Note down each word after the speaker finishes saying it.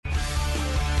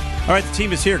All right, the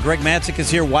team is here. Greg Matzik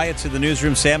is here. Wyatt's in the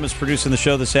newsroom. Sam is producing the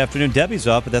show this afternoon. Debbie's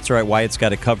off, but that's all right. Wyatt's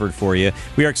got it covered for you.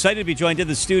 We are excited to be joined in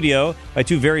the studio by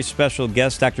two very special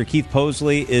guests. Dr. Keith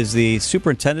Posley is the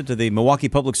superintendent of the Milwaukee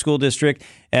Public School District,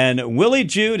 and Willie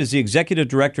Jude is the executive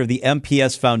director of the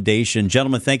MPS Foundation.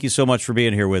 Gentlemen, thank you so much for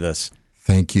being here with us.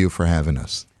 Thank you for having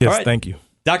us. Yes, right. Thank you.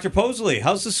 Dr. Posley,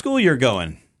 how's the school year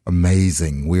going?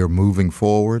 Amazing. We are moving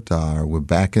forward. We're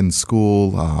back in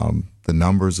school. The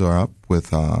numbers are up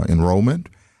with enrollment.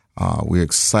 We're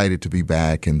excited to be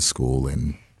back in school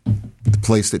and the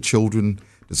place that children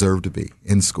deserve to be,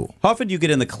 in school. How often do you get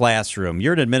in the classroom?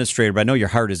 You're an administrator, but I know your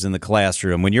heart is in the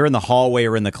classroom. When you're in the hallway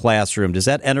or in the classroom, does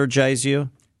that energize you?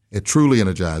 It truly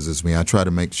energizes me. I try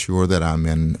to make sure that I'm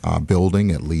in a building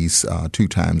at least 2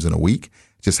 times in a week.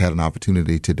 Just had an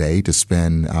opportunity today to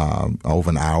spend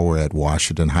over an hour at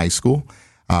Washington High School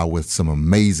with some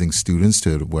amazing students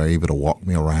who were able to walk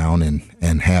me around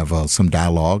and have some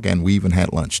dialogue, and we even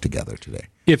had lunch together today.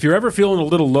 If you're ever feeling a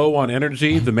little low on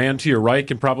energy, the man to your right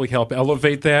can probably help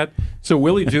elevate that. So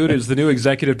Willie Jude is the new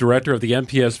executive director of the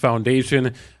MPS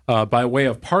Foundation by way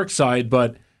of Parkside,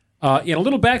 but in a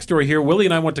little backstory here, Willie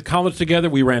and I went to college together.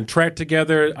 We ran track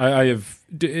together. I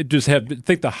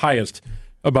think the highest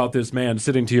about this man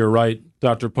sitting to your right,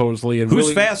 Dr. Posley. And Who's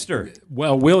Willie, faster?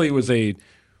 Well, Willie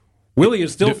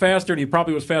is still faster, and he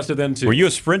probably was faster then too. Were you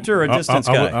a sprinter or a distance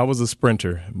guy? I was a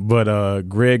sprinter, but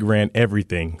Greg ran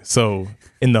everything. So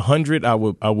in the 100, I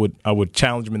would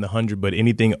challenge him in the 100, but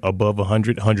anything above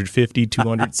 100, 150,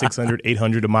 200, 600,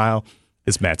 800 a mile,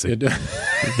 it's Matzik.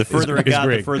 The further it got,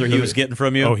 the further he was getting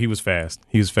from you? Oh, he was fast.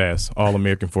 He was fast.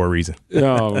 All-American for a reason.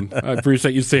 I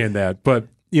appreciate you saying that. But,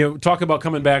 talk about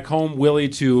coming back home, Willie,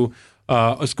 to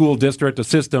a school district, a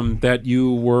system that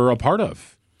you were a part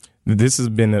of. This has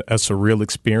been a surreal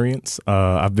experience.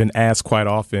 I've been asked quite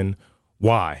often,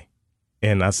 why?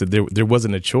 And I said there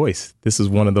wasn't a choice. This is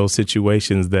one of those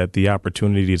situations that the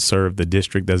opportunity to serve the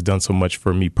district that's done so much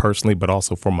for me personally, but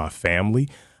also for my family,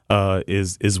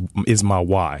 is my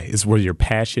why. It's where your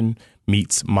passion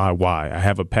meets my why. I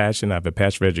have a passion. I have a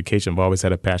passion for education. I've always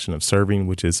had a passion of serving,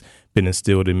 which has been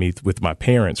instilled in me with my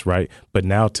parents, right? But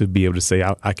now to be able to say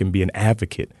I can be an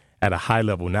advocate at a high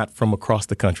level, not from across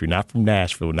the country, not from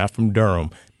Nashville, not from Durham,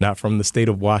 not from the state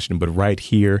of Washington, but right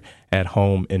here at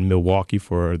home in Milwaukee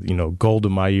for,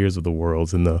 golden my years of the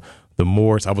worlds and the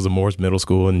Morse. I was a Morse Middle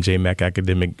School and James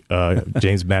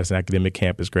Madison Academic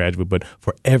Campus graduate, but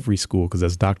for every school, because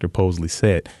as Dr. Posley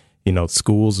said,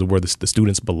 schools are where the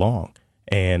students belong.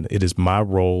 And it is my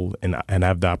role, and I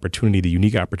have the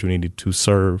unique opportunity to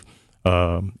serve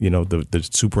the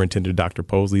superintendent, Dr.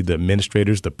 Posley, the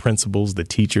administrators, the principals, the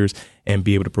teachers, and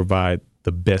be able to provide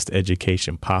the best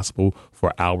education possible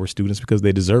for our students because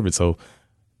they deserve it. So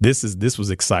this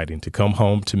was exciting to come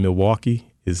home to Milwaukee.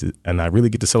 And I really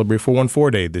get to celebrate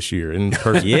 414 Day this year in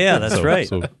person. Yeah, that's right.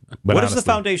 But what does the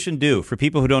foundation do for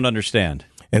people who don't understand?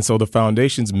 And so the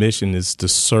foundation's mission is to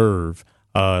serve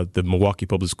the Milwaukee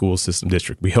Public School System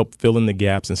District. We help fill in the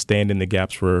gaps and stand in the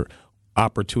gaps for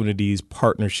opportunities,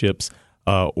 partnerships,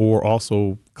 or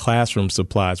also classroom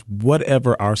supplies,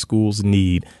 whatever our schools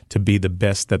need to be the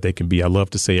best that they can be. I love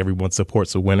to say everyone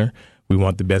supports a winner. We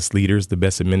want the best leaders, the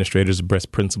best administrators, the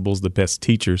best principals, the best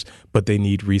teachers, but they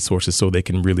need resources so they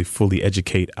can really fully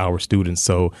educate our students.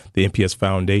 So the MPS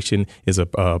Foundation is a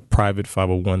private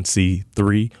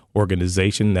 501c3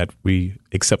 organization that we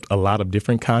accept a lot of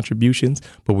different contributions,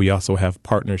 but we also have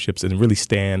partnerships and really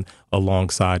stand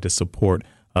alongside to support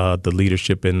the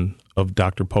leadership of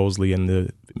Dr. Posley and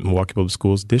the Milwaukee Public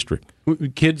Schools District.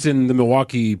 Kids in the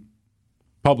Milwaukee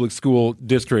Public School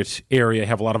District area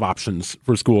have a lot of options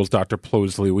for schools, Dr.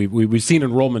 Posley. We've seen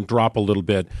enrollment drop a little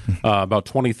bit, about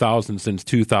 20,000 since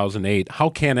 2008. How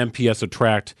can MPS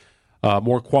attract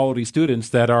more quality students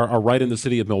that are right in the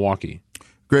city of Milwaukee?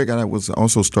 Greg, I would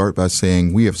also start by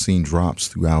saying we have seen drops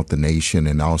throughout the nation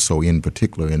and also in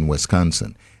particular in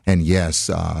Wisconsin. And yes,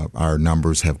 our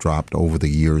numbers have dropped over the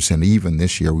years. And even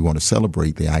this year, we want to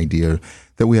celebrate the idea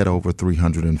that we had over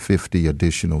 350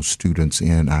 additional students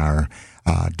in our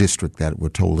district that were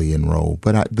totally enrolled.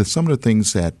 But some of the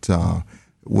things that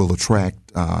will attract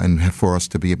and for us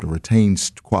to be able to retain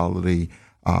quality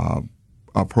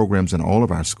programs in all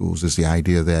of our schools is the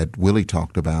idea that Willie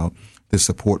talked about, the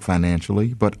support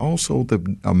financially, but also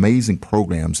the amazing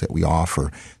programs that we offer,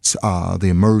 the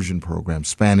immersion programs,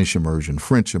 Spanish immersion,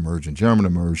 French immersion, German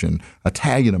immersion,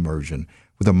 Italian immersion,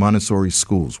 with the Montessori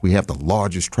schools. We have the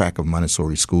largest track of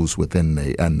Montessori schools within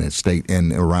the state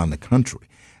and around the country,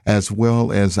 as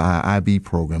well as our IB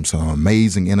programs, some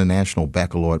amazing international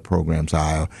baccalaureate programs,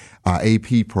 our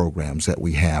AP programs that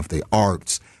we have, the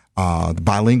arts, the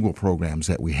bilingual programs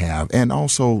that we have, and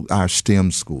also our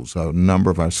STEM schools. A number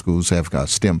of our schools have got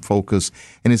STEM focus,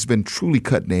 and it's been truly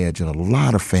cutting edge, and a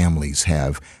lot of families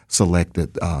have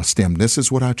selected STEM. This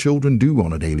is what our children do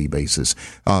on a daily basis.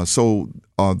 So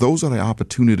those are the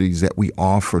opportunities that we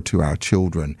offer to our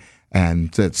children,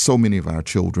 and that so many of our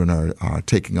children are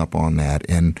taking up on that,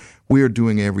 and we are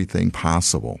doing everything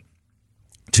possible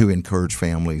to encourage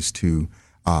families to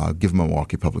give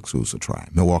Milwaukee Public Schools a try.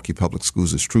 Milwaukee Public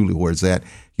Schools is truly where it's at.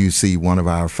 You see one of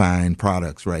our fine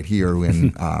products right here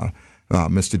in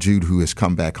Mr. Jude, who has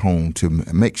come back home to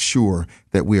make sure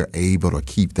that we are able to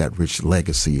keep that rich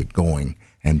legacy going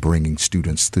and bringing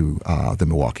students through the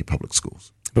Milwaukee Public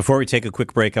Schools. Before we take a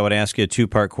quick break, I would ask you a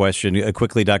two-part question.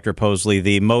 Quickly, Dr. Posley,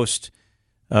 the most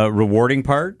rewarding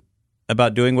part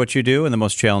about doing what you do and the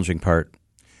most challenging part?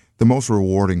 The most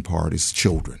rewarding part is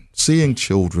children. Seeing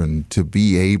children to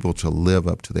be able to live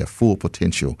up to their full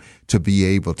potential, to be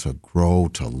able to grow,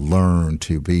 to learn,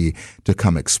 to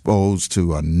come exposed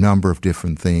to a number of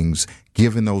different things,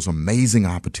 giving those amazing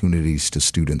opportunities to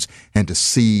students, and to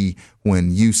see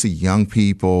when you see young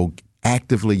people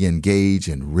actively engage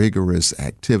in rigorous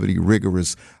activity,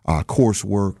 rigorous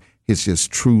coursework, it's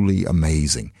just truly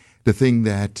amazing. The thing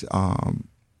that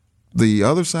the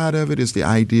other side of it is the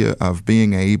idea of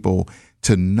being able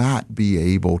to not be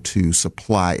able to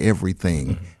supply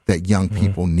everything that young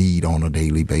people need on a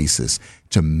daily basis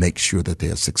to make sure that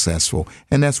they're successful.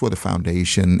 And that's where the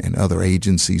foundation and other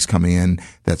agencies come in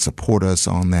that support us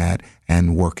on that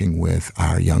and working with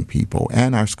our young people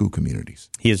and our school communities.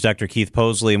 He is Dr. Keith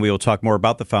Posley, and we will talk more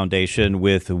about the foundation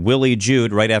with Willie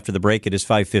Jude right after the break. It is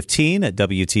 5:15 at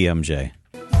WTMJ.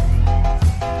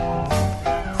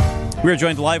 We are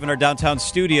joined live in our downtown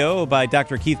studio by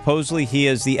Dr. Keith Posley. He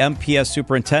is the MPS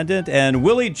superintendent, and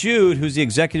Willie Jude, who's the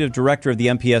executive director of the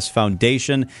MPS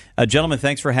Foundation. Gentlemen,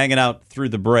 thanks for hanging out through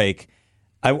the break.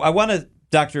 I want to,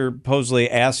 Dr. Posley,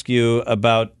 ask you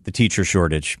about the teacher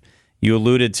shortage. You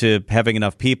alluded to having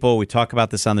enough people. We talk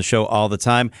about this on the show all the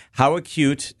time. How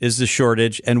acute is the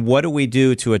shortage, and what do we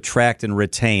do to attract and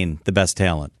retain the best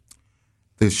talent?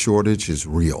 This shortage is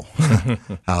real.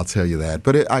 I'll tell you that.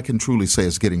 But I can truly say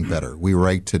it's getting better. We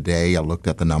rate today, I looked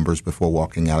at the numbers before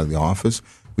walking out of the office,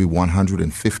 we're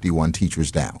 151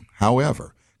 teachers down.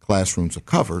 However, classrooms are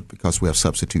covered because we have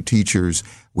substitute teachers.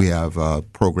 We have a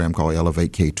program called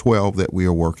Elevate K-12 that we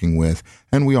are working with.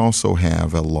 And we also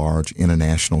have a large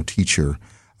international teacher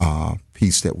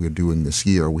piece that we're doing this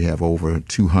year. We have over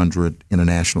 200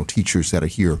 international teachers that are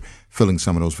here filling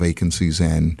some of those vacancies,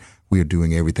 and we are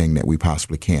doing everything that we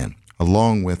possibly can,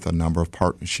 along with a number of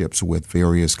partnerships with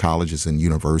various colleges and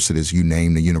universities. You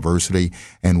name the university,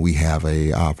 and we have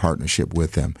a partnership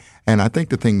with them. And I think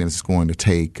the thing that it's going to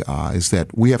take is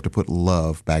that we have to put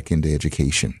love back into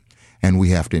education, and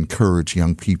we have to encourage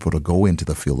young people to go into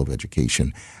the field of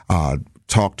education,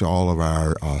 talk to all of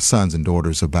our sons and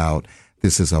daughters about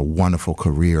this is a wonderful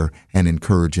career, and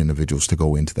encourage individuals to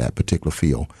go into that particular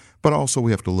field. But also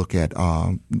we have to look at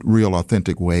real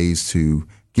authentic ways to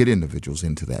get individuals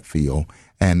into that field,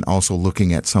 and also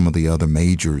looking at some of the other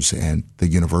majors and the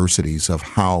universities of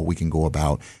how we can go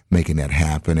about making that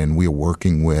happen. And we're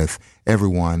working with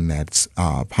everyone that's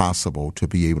possible to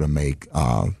be able to make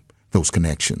those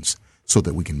connections so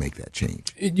that we can make that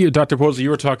change. Dr. Posley,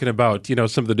 you were talking about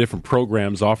some of the different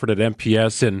programs offered at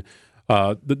MPS and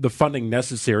the funding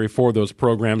necessary for those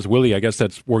programs. Willie, I guess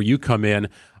that's where you come in.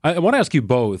 I want to ask you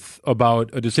both about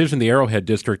a decision the Arrowhead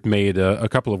District made a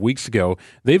couple of weeks ago.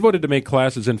 They voted to make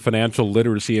classes in financial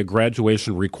literacy a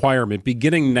graduation requirement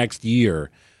beginning next year.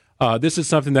 This is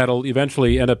something that'll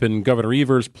eventually end up in Governor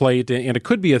Evers' plate, and it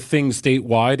could be a thing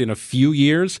statewide in a few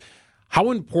years.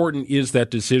 How important is that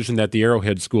decision that the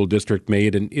Arrowhead School District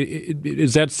made, and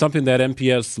is that something that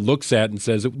MPS looks at and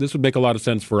says, this would make a lot of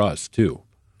sense for us, too?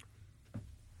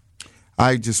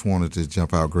 I just wanted to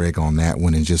jump out, Greg, on that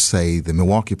one and just say the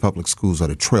Milwaukee Public Schools are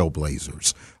the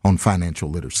trailblazers on financial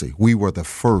literacy. We were the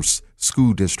first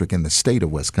school district in the state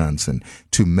of Wisconsin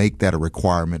to make that a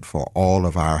requirement for all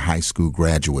of our high school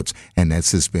graduates, and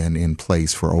this has been in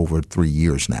place for over 3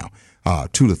 years now.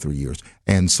 2 to 3 years.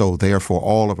 And so therefore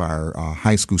all of our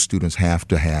high school students have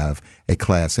to have a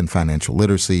class in financial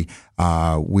literacy.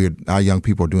 Our young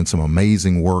people are doing some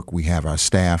amazing work. We have our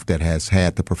staff that has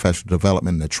had the professional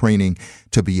development and the training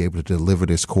to be able to deliver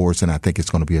this course, and I think it's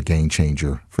going to be a game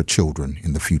changer for children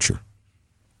in the future.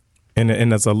 And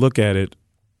as I look at it,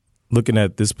 looking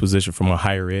at this position from a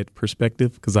higher ed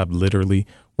perspective, because I've literally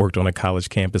worked on a college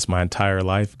campus my entire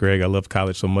life. Greg, I love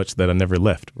college so much that I never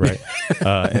left, right?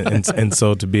 and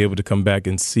so to be able to come back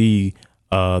and see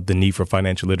the need for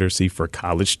financial literacy for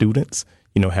college students,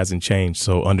 hasn't changed.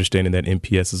 So understanding that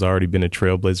MPS has already been a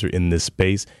trailblazer in this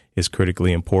space is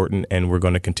critically important, and we're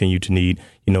going to continue to need,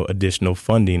 additional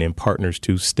funding and partners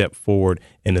to step forward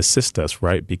and assist us,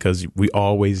 right? Because we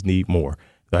always need more.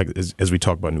 Like as we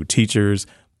talk about new teachers,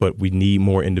 but we need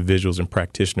more individuals and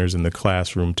practitioners in the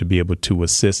classroom to be able to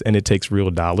assist, and it takes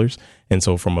real dollars. And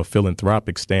so from a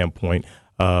philanthropic standpoint,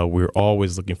 we're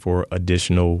always looking for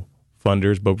additional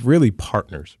funders, but really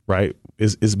partners, right?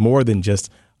 Is more than just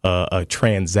a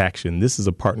transaction. This is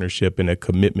a partnership and a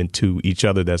commitment to each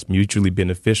other that's mutually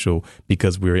beneficial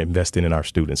because we're investing in our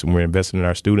students. And we're investing in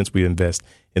our students, we invest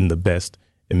in the best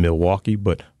in Milwaukee.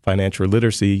 But financial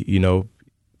literacy,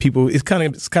 people, it's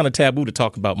kind of taboo to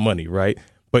talk about money, right?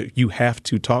 But you have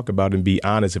to talk about and be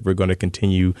honest if we're going to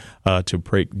continue to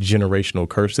break generational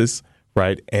curses,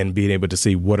 right? And being able to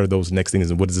see what are those next things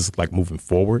and what does this look like moving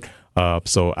forward.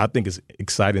 So I think it's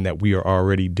exciting that we are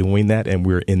already doing that and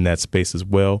we're in that space as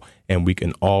well. And we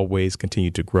can always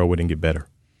continue to grow it and get better.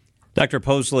 Dr.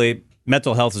 Posley,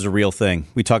 mental health is a real thing.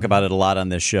 We talk about it a lot on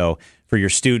this show. For your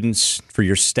students, for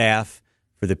your staff,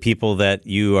 for the people that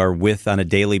you are with on a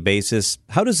daily basis,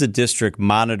 how does the district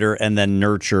monitor and then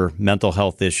nurture mental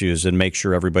health issues and make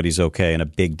sure everybody's okay in a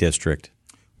big district?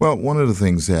 Well, one of the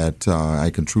things that I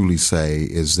can truly say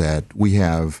is that we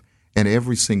have, in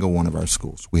every single one of our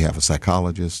schools, we have a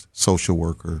psychologist, social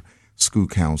worker, school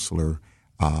counselor,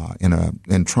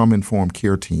 in trauma-informed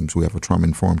care teams. We have a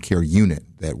trauma-informed care unit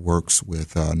that works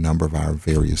with a number of our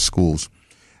various schools.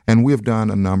 And we have done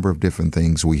a number of different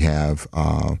things. We have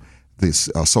this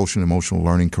social and emotional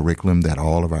learning curriculum that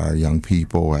all of our young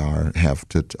people have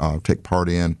to take part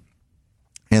in.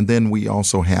 And then we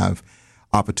also have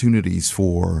opportunities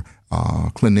for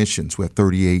clinicians. We have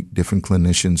 38 different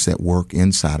clinicians that work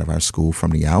inside of our school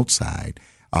from the outside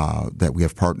that we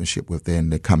have partnership with them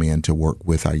to come in to work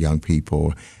with our young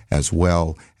people as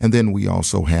well. And then we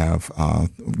also have, a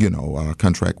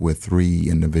contract with 3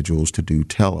 individuals to do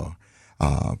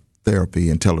therapy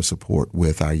and telesupport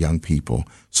with our young people.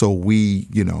 So we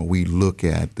look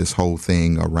at this whole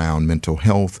thing around mental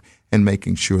health and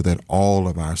making sure that all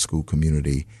of our school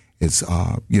community is,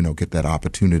 get that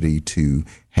opportunity to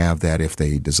have that if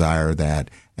they desire that.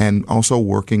 And also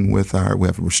working with we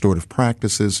have restorative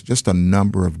practices, just a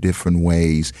number of different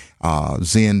ways,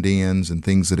 Zen dens and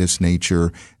things of this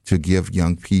nature to give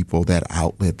young people that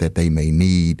outlet that they may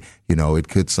need. It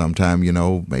could sometime,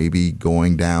 maybe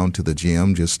going down to the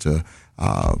gym just to,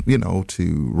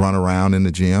 to run around in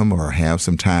the gym or have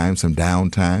some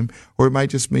downtime, or it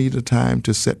might just be the time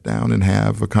to sit down and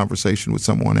have a conversation with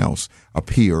someone else, a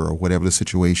peer or whatever the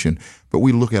situation. But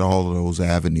we look at all of those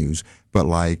avenues. But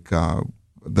like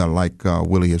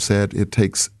Willie has said, it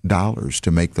takes dollars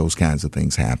to make those kinds of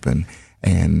things happen.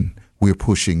 And we're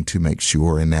pushing to make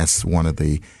sure, and that's one of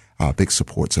the big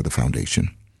supports of the foundation.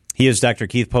 He is Dr.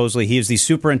 Keith Posley. He is the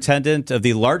superintendent of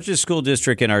the largest school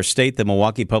district in our state, the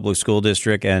Milwaukee Public School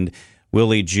District, and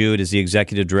Willie Jude is the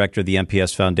executive director of the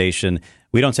MPS Foundation.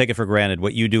 We don't take it for granted.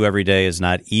 What you do every day is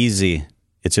not easy.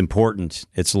 It's important.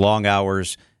 It's long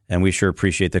hours, and we sure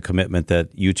appreciate the commitment that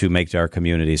you two make to our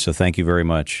community. So thank you very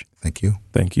much. Thank you.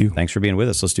 Thank you. Thanks for being with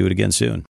us. Let's do it again soon.